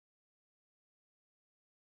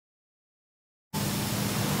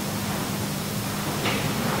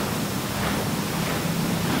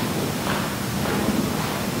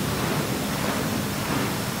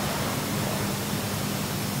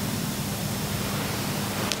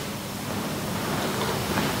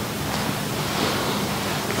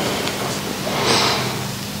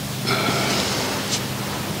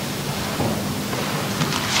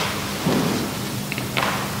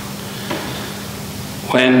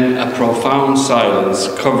When a profound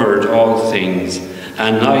silence covered all things,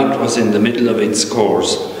 and night was in the middle of its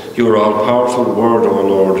course, your all-powerful word, O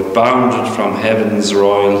Lord, bounded from heaven's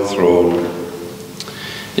royal throne.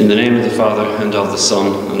 In the name of the Father, and of the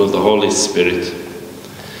Son, and of the Holy Spirit,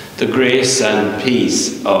 the grace and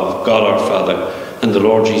peace of God our Father and the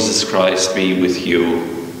Lord Jesus Christ be with you.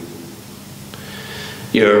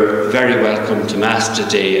 You're very welcome to Mass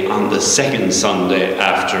today on the second Sunday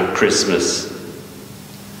after Christmas.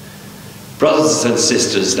 Brothers and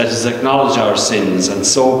sisters, let us acknowledge our sins and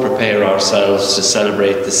so prepare ourselves to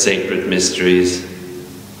celebrate the sacred mysteries.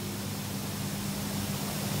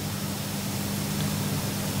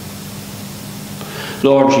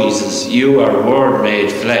 Lord Jesus, you are Word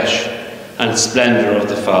made flesh and splendour of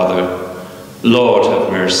the Father. Lord,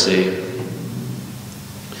 have mercy.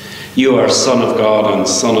 You are Son of God and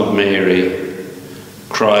Son of Mary.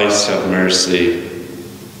 Christ, have mercy.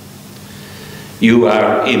 You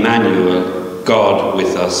are Emmanuel, God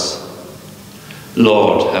with us.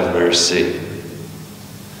 Lord, have mercy.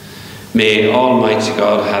 May Almighty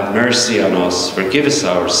God have mercy on us, forgive us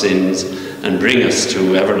our sins, and bring us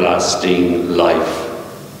to everlasting life.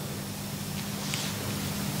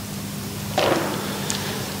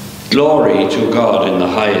 Glory to God in the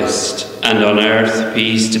highest, and on earth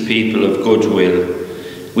peace to people of good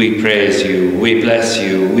will. We praise you, we bless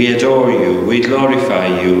you, we adore you, we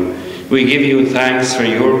glorify you. We give you thanks for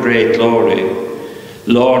your great glory.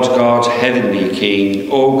 Lord God, heavenly King,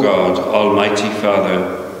 O God, almighty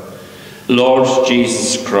Father, Lord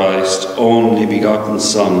Jesus Christ, only begotten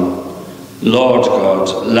Son, Lord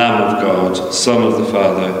God, Lamb of God, Son of the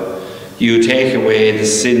Father, you take away the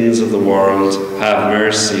sins of the world, have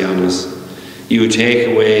mercy on us. You take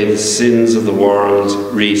away the sins of the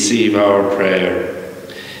world, receive our prayer.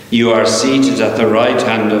 You are seated at the right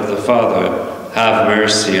hand of the Father, have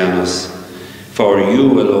mercy on us. For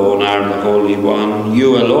you alone are the Holy One,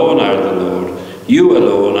 you alone are the Lord, you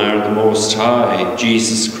alone are the Most High,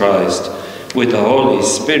 Jesus Christ, with the Holy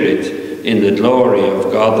Spirit, in the glory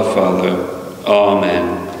of God the Father.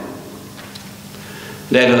 Amen.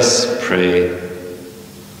 Let us pray.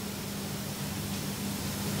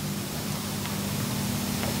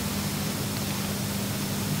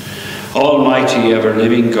 Almighty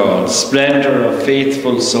ever-living God, splendour of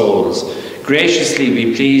faithful souls, graciously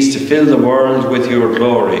be pleased to fill the world with your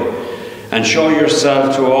glory, and show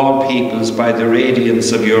yourself to all peoples by the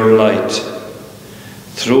radiance of your light.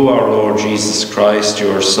 Through our Lord Jesus Christ,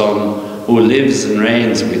 your Son, who lives and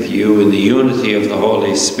reigns with you in the unity of the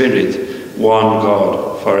Holy Spirit, one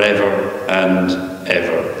God, forever and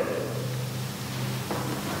ever.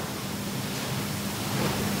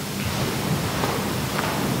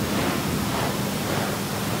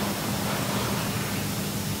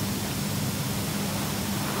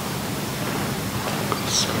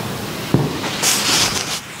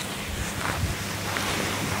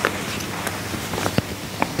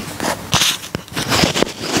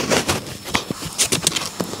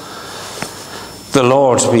 The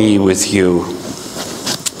Lord be with you.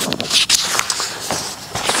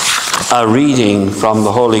 A reading from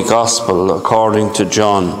the Holy Gospel according to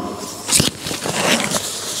John.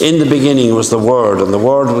 In the beginning was the Word, and the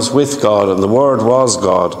Word was with God, and the Word was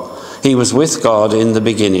God. He was with God in the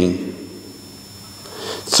beginning.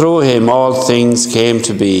 Through him all things came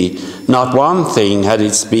to be. Not one thing had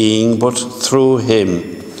its being but through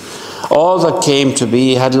him. All that came to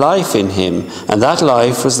be had life in him, and that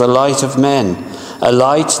life was the light of men. A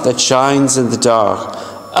light that shines in the dark,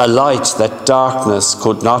 a light that darkness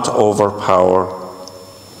could not overpower.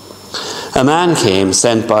 A man came,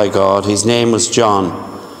 sent by God. His name was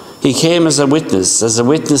John. He came as a witness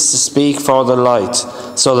to speak for the light,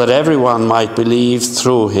 so that everyone might believe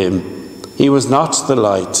through him. He was not the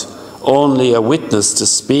light, only a witness to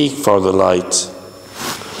speak for the light.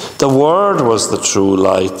 The Word was the true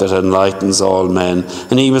light that enlightens all men,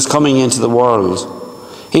 and he was coming into the world.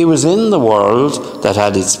 He was in the world that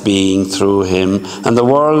had its being through him, and the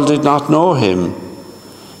world did not know him.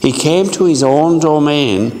 He came to his own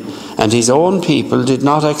domain, and his own people did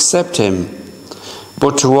not accept him.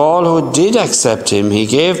 But to all who did accept him, he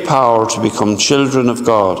gave power to become children of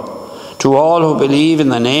God, to all who believe in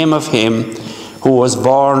the name of him who was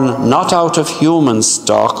born not out of human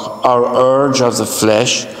stock or urge of the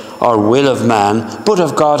flesh or will of man, but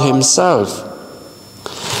of God himself.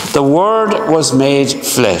 The Word was made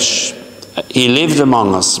flesh. He lived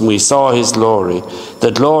among us, and we saw his glory,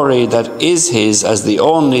 the glory that is his as the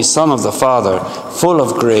only Son of the Father, full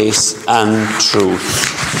of grace and truth.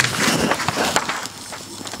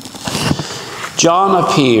 John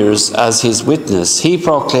appears as his witness. He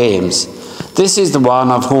proclaims, This is the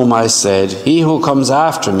one of whom I said, he who comes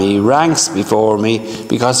after me ranks before me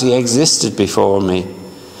because he existed before me.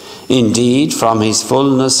 Indeed, from his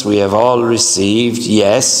fullness we have all received,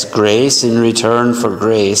 yes, grace in return for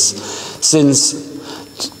grace, since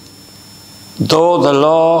though the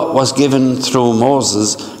law was given through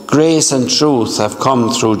Moses, grace and truth have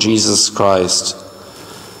come through Jesus Christ.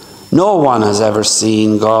 No one has ever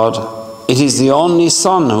seen God. It is the only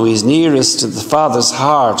Son who is nearest to the Father's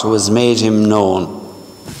heart who has made him known.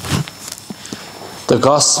 The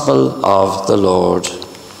Gospel of the Lord.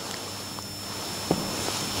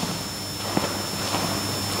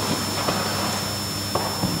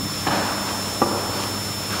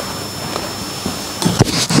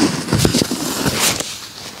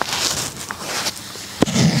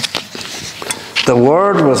 The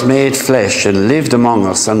Word was made flesh and lived among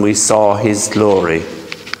us, and we saw his glory.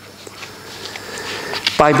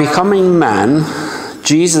 By becoming man,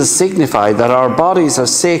 Jesus signified that our bodies are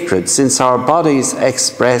sacred, since our bodies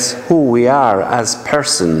express who we are as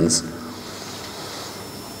persons.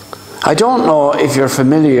 I don't know if you're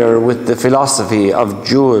familiar with the philosophy of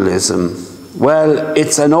dualism. Well,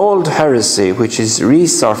 it's an old heresy which is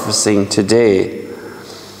resurfacing today.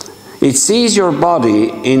 It sees your body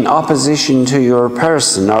in opposition to your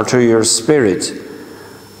person or to your spirit.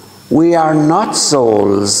 We are not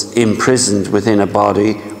souls imprisoned within a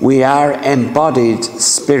body. We are embodied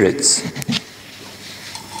spirits.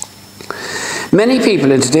 Many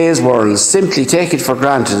people in today's world simply take it for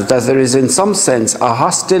granted that there is in some sense a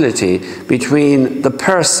hostility between the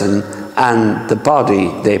person and the body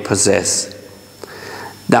they possess.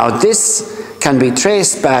 Now this can be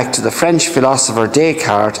traced back to the French philosopher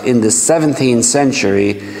Descartes in the 17th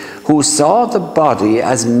century, who saw the body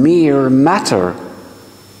as mere matter.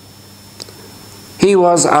 He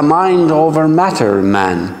was a mind over matter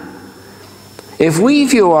man. If we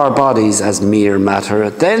view our bodies as mere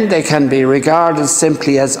matter, then they can be regarded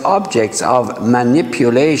simply as objects of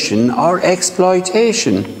manipulation or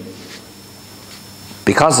exploitation.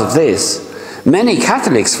 Because of this, many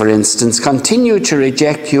Catholics, for instance, continue to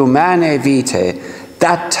reject Humanae Vitae,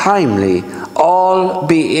 that timely,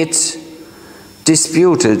 albeit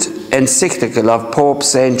disputed encyclical of Pope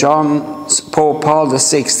Paul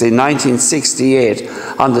VI in 1968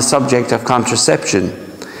 on the subject of contraception.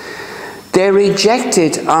 They reject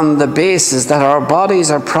it on the basis that our bodies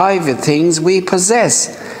are private things we possess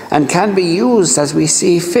and can be used as we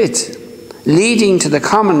see fit, leading to the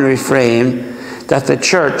common refrain that the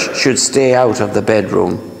church should stay out of the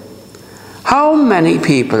bedroom. How many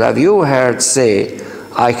people have you heard say,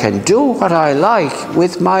 "I can do what I like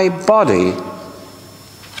with my body"?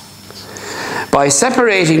 By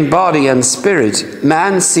separating body and spirit,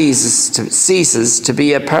 man ceases to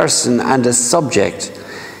be a person and a subject.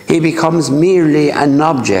 He becomes merely an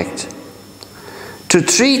object. To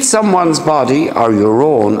treat someone's body, or your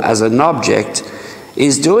own, as an object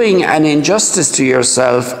is doing an injustice to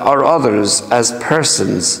yourself or others as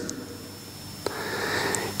persons.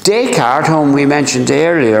 Descartes, whom we mentioned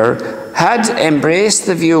earlier, had embraced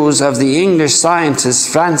the views of the English scientist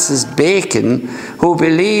Francis Bacon, who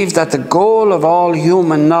believed that the goal of all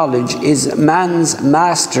human knowledge is man's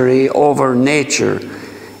mastery over nature,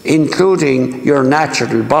 including your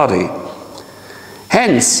natural body.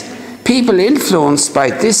 Hence, people influenced by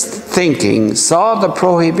this thinking saw the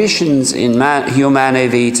prohibitions in Humanae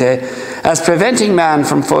Vitae as preventing man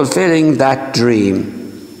from fulfilling that dream.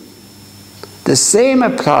 The same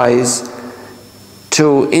applies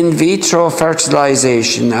to in vitro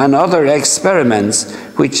fertilization and other experiments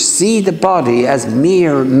which see the body as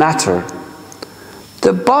mere matter.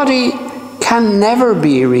 The body can never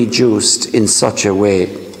be reduced in such a way.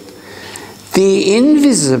 The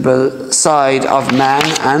invisible side of man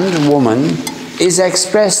and woman is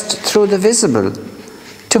expressed through the visible.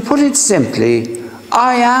 To put it simply,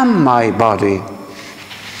 I am my body.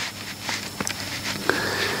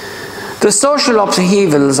 The social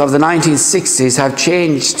upheavals of the 1960s have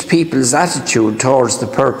changed people's attitude towards the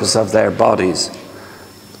purpose of their bodies.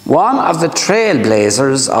 One of the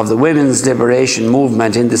trailblazers of the women's liberation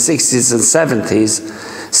movement in the 60s and 70s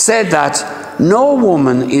said that no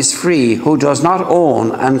woman is free who does not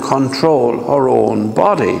own and control her own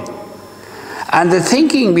body. And the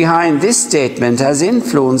thinking behind this statement has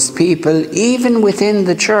influenced people even within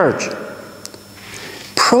the church.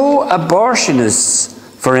 Pro-abortionists,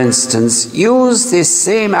 for instance, use this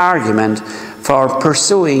same argument for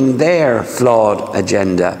pursuing their flawed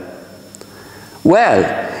agenda. Well,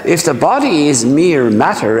 if the body is mere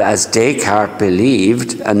matter, as Descartes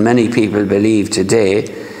believed, and many people believe today,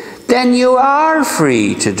 then you are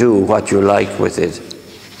free to do what you like with it.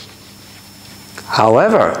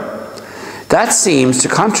 However, That seems to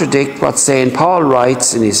contradict what St. Paul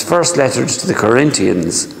writes in his first letter to the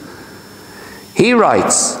Corinthians. He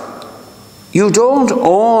writes, "You don't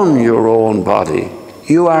own your own body.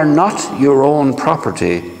 You are not your own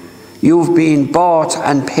property. You've been bought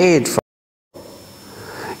and paid for.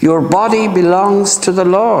 Your body belongs to the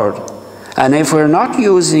Lord, and if we're not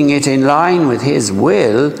using it in line with His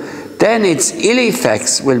will, then its ill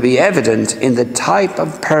effects will be evident in the type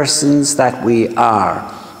of persons that we are."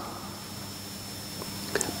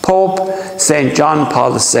 Pope St. John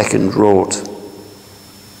Paul II wrote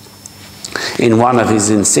in one of his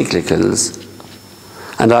encyclicals,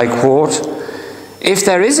 and I quote, "If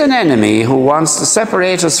there is an enemy who wants to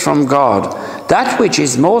separate us from God, that which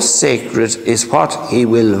is most sacred is what he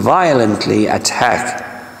will violently attack.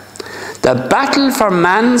 The battle for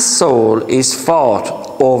man's soul is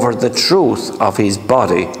fought over the truth of his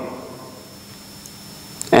body."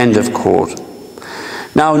 End of quote.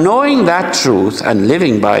 Now, knowing that truth and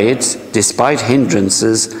living by it, despite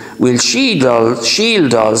hindrances, will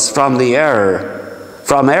shield us from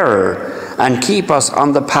error, and keep us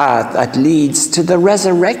on the path that leads to the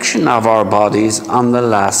resurrection of our bodies on the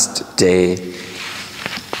last day.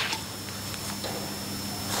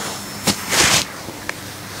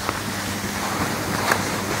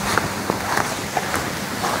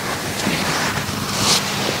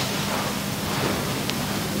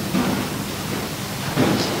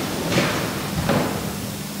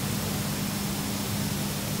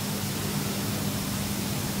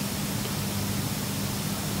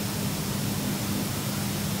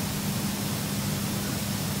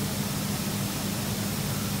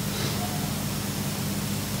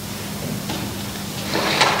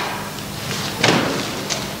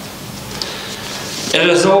 Let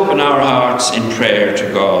us open our hearts in prayer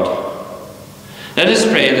to God. Let us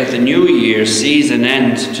pray that the new year sees an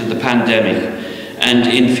end to the pandemic and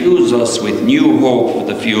infuse us with new hope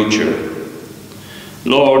for the future.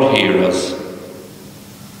 Lord, hear us.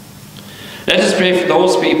 Let us pray for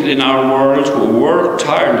those people in our world who work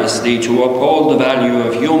tirelessly to uphold the value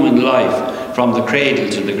of human life from the cradle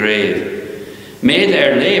to the grave. May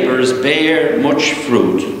their labours bear much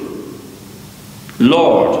fruit.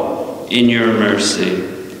 Lord, in your mercy.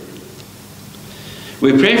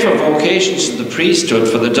 We pray for vocations to the priesthood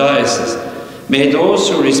for the diocese. May those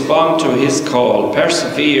who respond to his call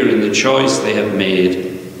persevere in the choice they have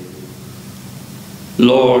made.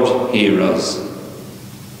 Lord, hear us.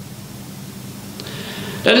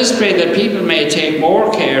 Let us pray that people may take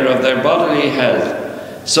more care of their bodily health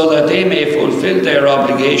so that they may fulfill their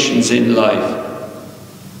obligations in life.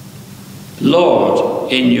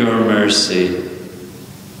 Lord, in your mercy.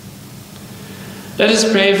 Let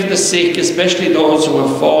us pray for the sick, especially those who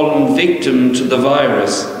have fallen victim to the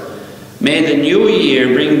virus. May the new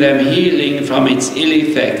year bring them healing from its ill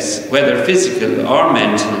effects, whether physical or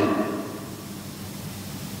mental.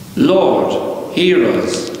 Lord, hear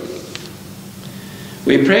us.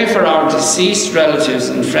 We pray for our deceased relatives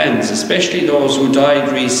and friends, especially those who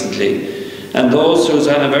died recently, and those whose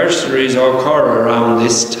anniversaries occur around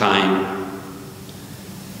this time.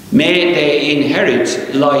 May they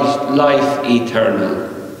inherit life eternal.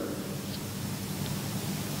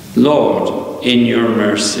 Lord, in your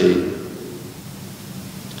mercy.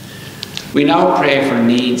 We now pray for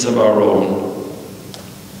needs of our own.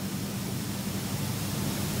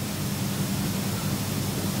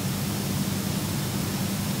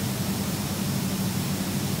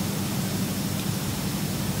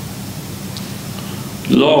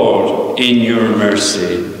 Lord, in your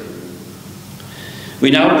mercy. We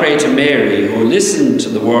now pray to Mary, who listened to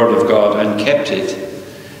the word of God and kept it.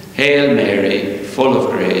 Hail Mary, full of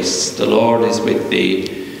grace, the Lord is with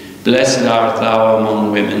thee. Blessed art thou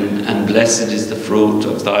among women, and blessed is the fruit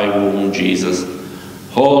of thy womb, Jesus.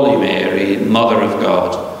 Holy Mary, Mother of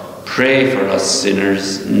God, pray for us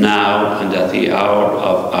sinners, now and at the hour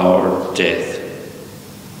of our death.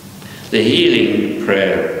 The healing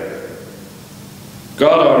prayer.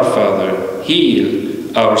 God our Father, heal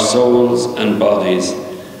our souls and bodies,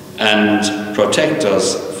 and protect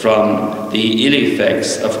us from the ill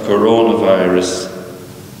effects of coronavirus,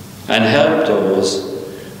 and help those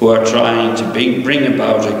who are trying to bring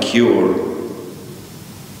about a cure.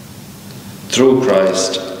 Through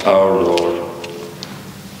Christ our Lord.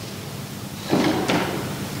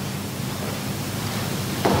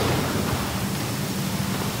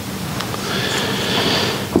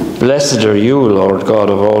 Blessed are you, Lord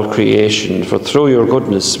God of all creation, for through your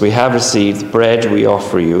goodness we have received the bread we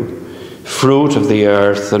offer you, fruit of the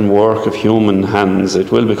earth and work of human hands.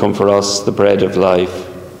 It will become for us the bread of life.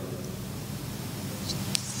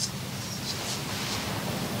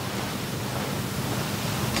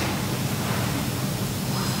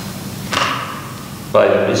 by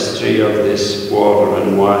the mystery of this water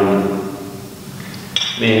and wine,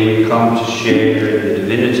 may we come to share in the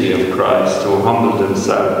divinity of Christ, who humbled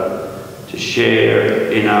himself to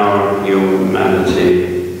share in our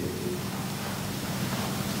humanity.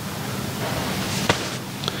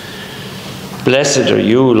 Blessed are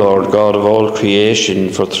you, Lord God of all creation,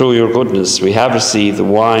 for through your goodness we have received the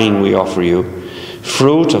wine we offer you.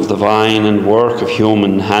 Fruit of the vine and work of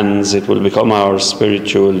human hands, it will become our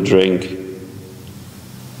spiritual drink.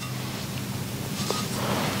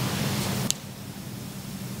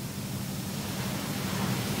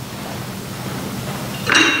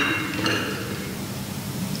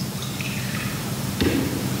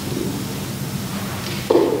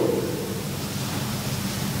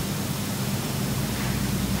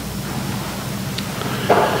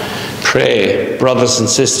 Pray, brothers and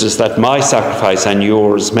sisters, that my sacrifice and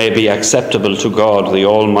yours may be acceptable to God, the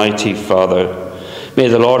Almighty Father. May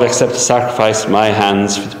the Lord accept the sacrifice at my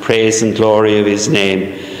hands for the praise and glory of his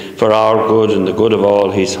name, for our good and the good of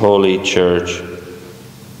all his holy church.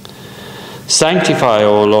 Sanctify,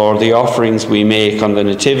 O Lord, the offerings we make on the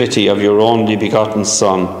nativity of your only begotten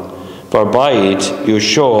Son, for by it you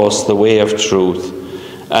show us the way of truth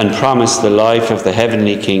and promise the life of the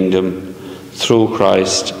heavenly kingdom through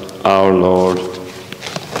Christ our Lord.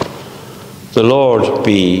 The Lord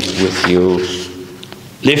be with you.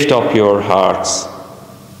 Lift up your hearts.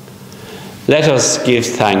 Let us give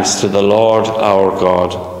thanks to the Lord our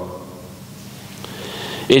God.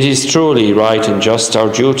 It is truly right and just,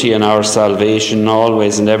 our duty and our salvation,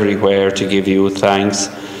 always and everywhere, to give you thanks,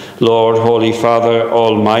 Lord, Holy Father,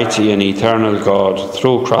 Almighty and eternal God,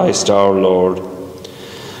 through Christ our Lord.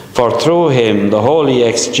 For through him the holy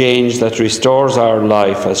exchange that restores our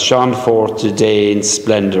life has shone forth today in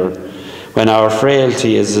splendour, when our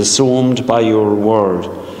frailty is assumed by your word.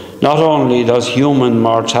 Not only does human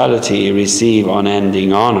mortality receive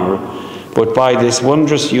unending honour, but by this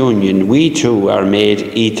wondrous union we too are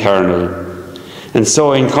made eternal. And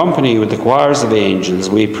so in company with the choirs of angels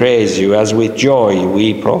we praise you, as with joy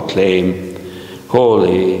we proclaim,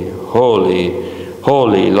 Holy, holy,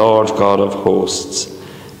 holy Lord God of hosts.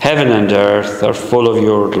 Heaven and earth are full of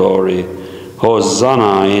your glory.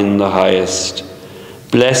 Hosanna in the highest.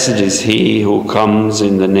 Blessed is he who comes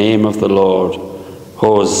in the name of the Lord.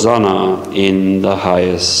 Hosanna in the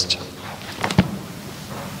highest.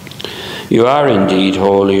 You are indeed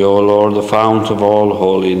holy, O Lord, the fount of all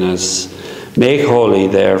holiness. Make holy,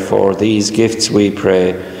 therefore, these gifts, we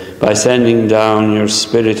pray, by sending down your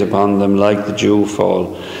Spirit upon them like the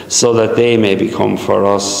dewfall, so that they may become for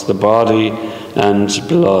us the body and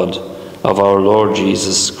blood of our Lord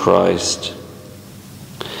Jesus Christ.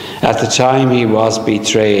 At the time he was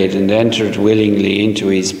betrayed and entered willingly into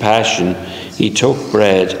his passion, he took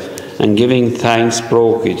bread, and giving thanks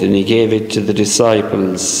broke it, and he gave it to the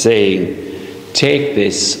disciples, saying, Take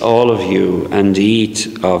this, all of you, and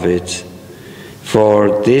eat of it,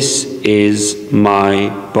 for this is my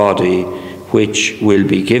body, which will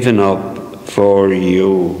be given up for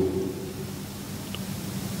you.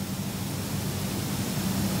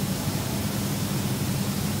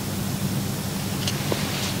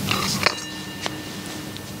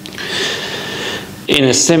 In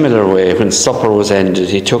a similar way, when supper was ended,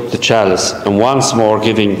 he took the chalice, and once more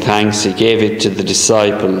giving thanks, he gave it to the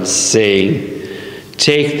disciples, saying,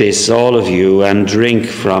 Take this, all of you, and drink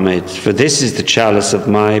from it, for this is the chalice of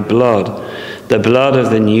my blood, the blood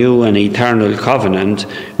of the new and eternal covenant,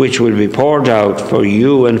 which will be poured out for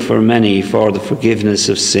you and for many for the forgiveness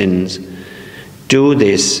of sins. Do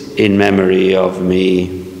this in memory of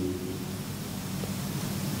me.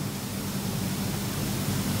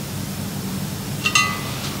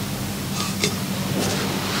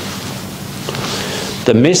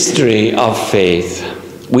 The mystery of faith.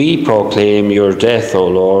 We proclaim your death, O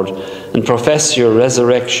Lord, and profess your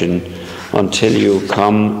resurrection until you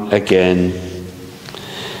come again.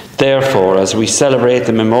 Therefore, as we celebrate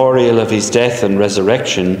the memorial of his death and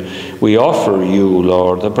resurrection, we offer you,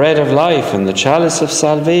 Lord, the bread of life and the chalice of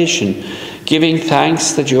salvation, giving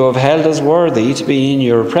thanks that you have held us worthy to be in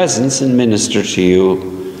your presence and minister to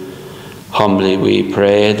you. Humbly we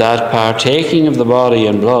pray that, partaking of the body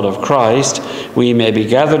and blood of Christ, we may be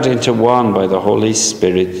gathered into one by the Holy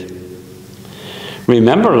Spirit.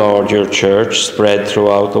 Remember, Lord, your church spread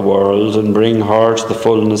throughout the world, and bring her to the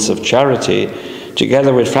fullness of charity,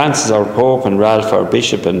 together with Francis our Pope and Ralph our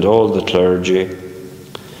Bishop and all the clergy.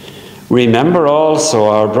 Remember also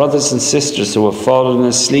our brothers and sisters who have fallen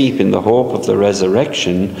asleep in the hope of the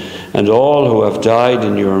resurrection, and all who have died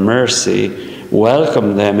in your mercy.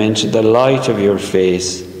 Welcome them into the light of your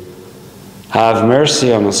face. Have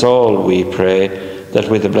mercy on us all, we pray, that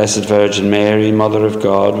with the Blessed Virgin Mary, Mother of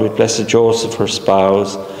God, with blessed Joseph, her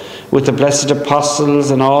spouse, with the blessed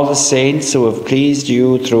apostles and all the saints who have pleased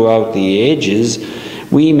you throughout the ages,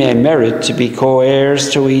 we may merit to be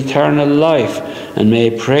co-heirs to eternal life, and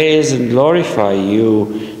may praise and glorify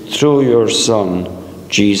you through your Son,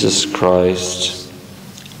 Jesus Christ.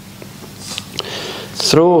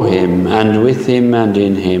 Through him, and with him, and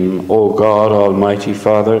in him, O God, Almighty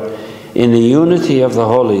Father, in the unity of the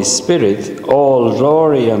Holy Spirit, all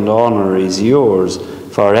glory and honour is yours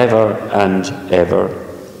forever and ever.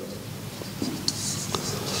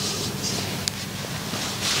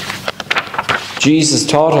 Jesus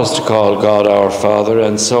taught us to call God our Father,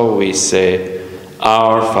 and so we say,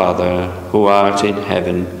 Our Father, who art in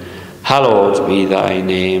heaven, hallowed be thy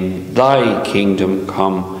name. Thy kingdom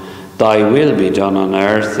come, thy will be done on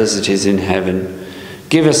earth as it is in heaven.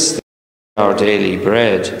 Give us our daily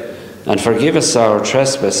bread, and forgive us our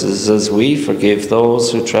trespasses as we forgive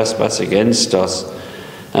those who trespass against us.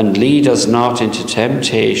 And lead us not into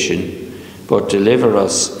temptation, but deliver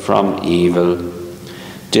us from evil.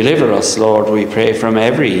 Deliver us, Lord, we pray, from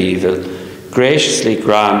every evil. Graciously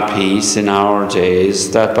grant peace in our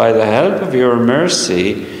days, that by the help of your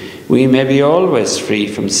mercy we may be always free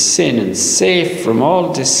from sin and safe from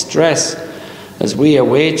all distress, as we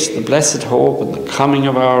await the blessed hope and the coming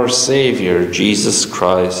of our Saviour, Jesus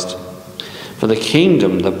Christ. For the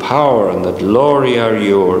kingdom, the power, and the glory are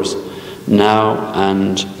yours, now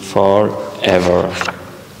and forever.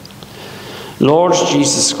 Lord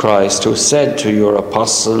Jesus Christ, who said to your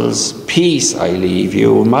apostles, Peace I leave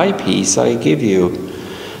you, my peace I give you.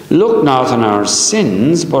 Look not on our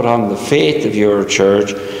sins, but on the faith of your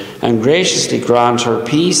church, and graciously grant her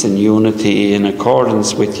peace and unity in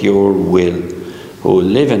accordance with your will, who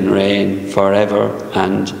live and reign forever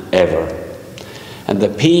and ever. And the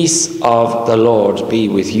peace of the Lord be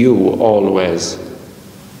with you always.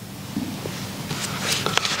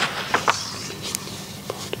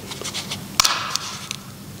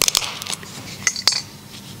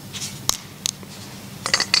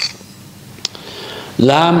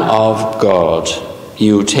 Lamb of God,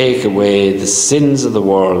 you take away the sins of the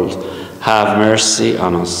world, have mercy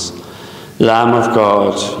on us. Lamb of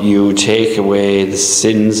God, you take away the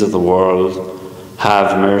sins of the world,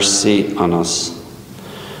 have mercy on us.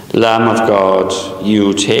 Lamb of God,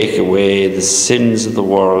 you take away the sins of the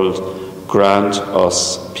world, grant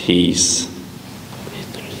us peace.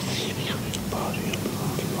 In the receiving of your body and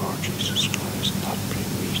blood, Lord Jesus Christ, not bring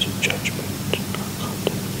me to judgment nor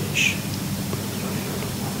condemnation, but by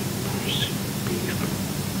your mercy be from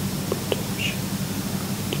protection.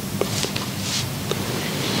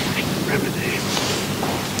 Remedy.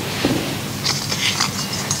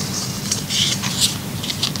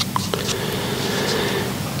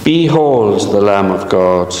 Behold the Lamb of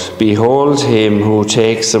God. Behold him who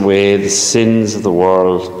takes away the sins of the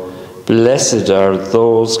world. Blessed are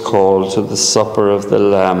those called to the supper of the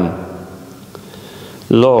Lamb.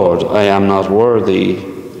 Lord, I am not worthy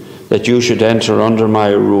that you should enter under my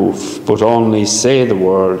roof, but only say the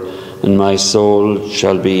word, and my soul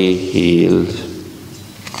shall be healed.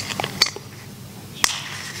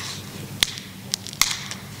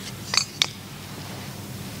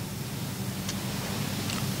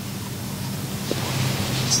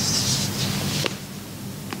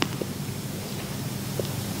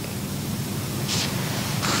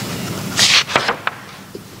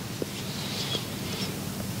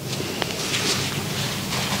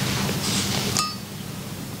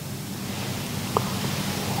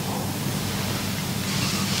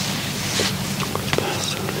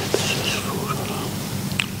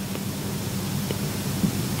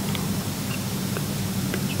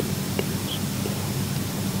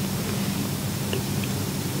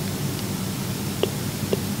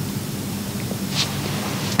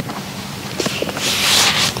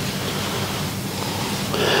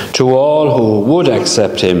 To all who would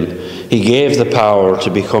accept him, he gave the power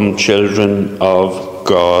to become children of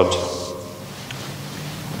God.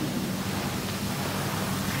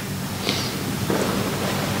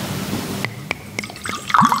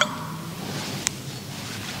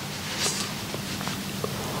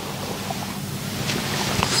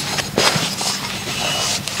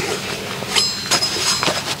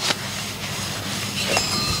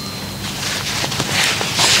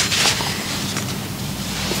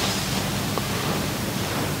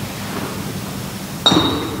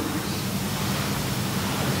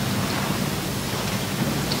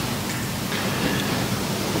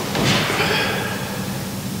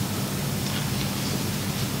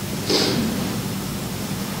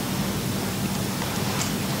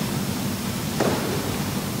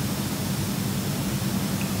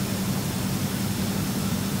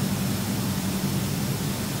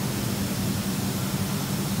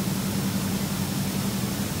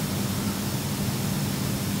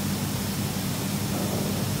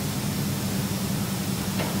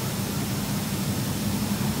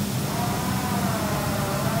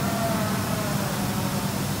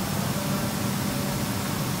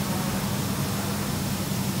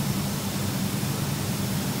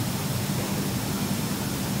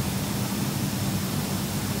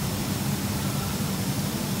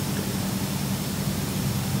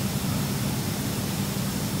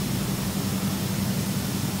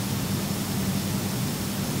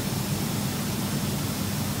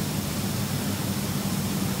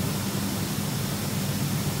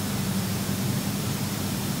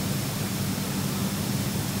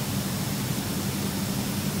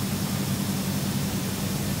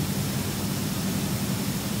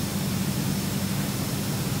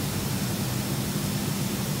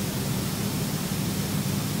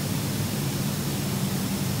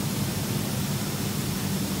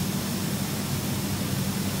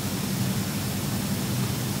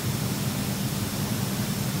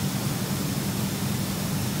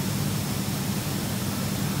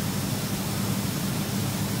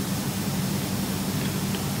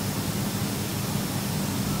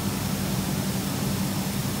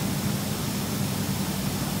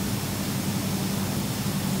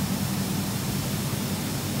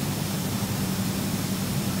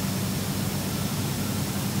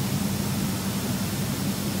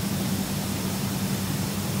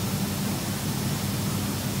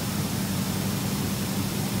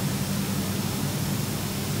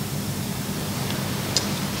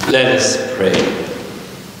 Let us pray.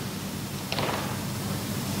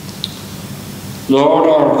 Lord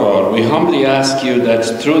our God, we humbly ask you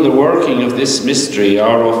that through the working of this mystery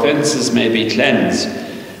our offences may be cleansed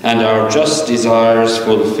and our just desires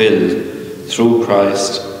fulfilled through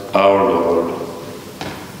Christ our Lord.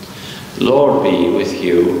 Lord be with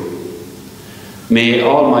you. May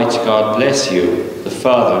Almighty God bless you, the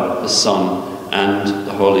Father, the Son, and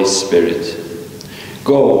the Holy Spirit.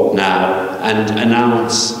 Go now and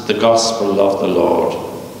announce the gospel of the Lord.